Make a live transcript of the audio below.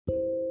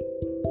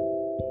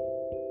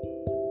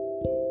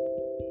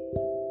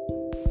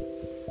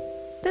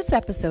This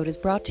episode is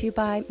brought to you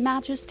by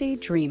Majesty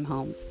Dream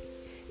Homes.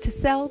 To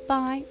sell,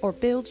 buy, or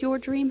build your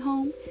dream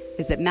home,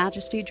 visit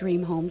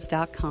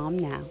MajestyDreamHomes.com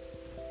now.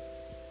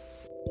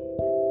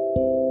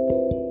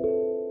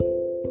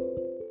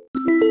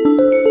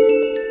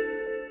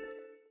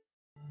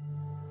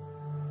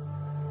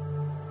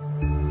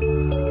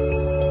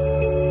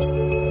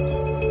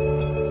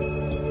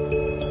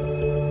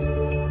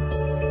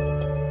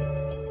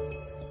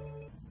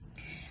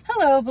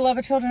 Hello,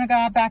 beloved children of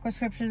God, back with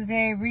scripture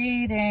today,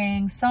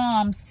 reading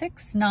Psalm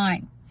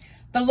 6:9.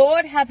 The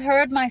Lord hath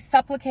heard my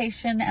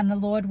supplication, and the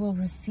Lord will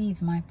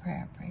receive my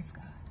prayer. Praise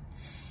God.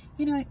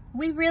 You know,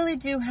 we really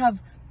do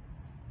have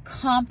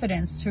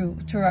confidence through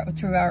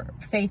our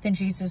faith in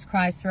Jesus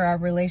Christ, through our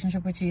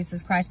relationship with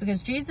Jesus Christ,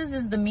 because Jesus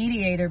is the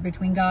mediator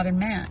between God and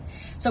man.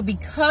 So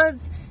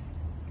because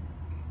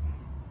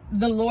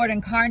the Lord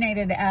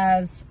incarnated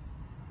as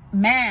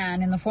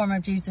man in the form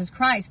of Jesus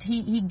Christ,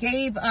 he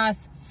gave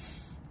us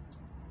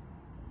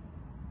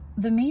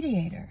the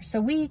mediator.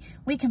 So we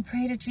can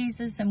pray to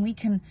Jesus, and we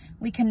can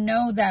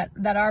know that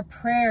our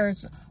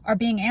prayers are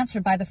being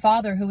answered by the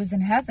Father who is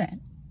in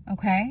heaven.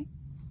 Okay?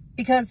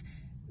 Because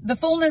the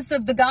fullness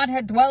of the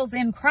Godhead dwells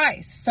in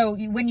Christ. So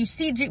when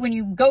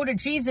you go to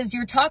Jesus,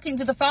 you're talking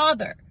to the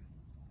Father.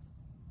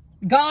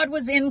 God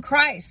was in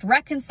Christ,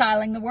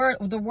 reconciling the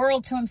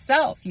world to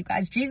himself. You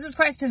guys, Jesus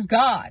Christ is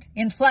God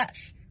in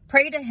flesh.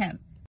 Pray to him.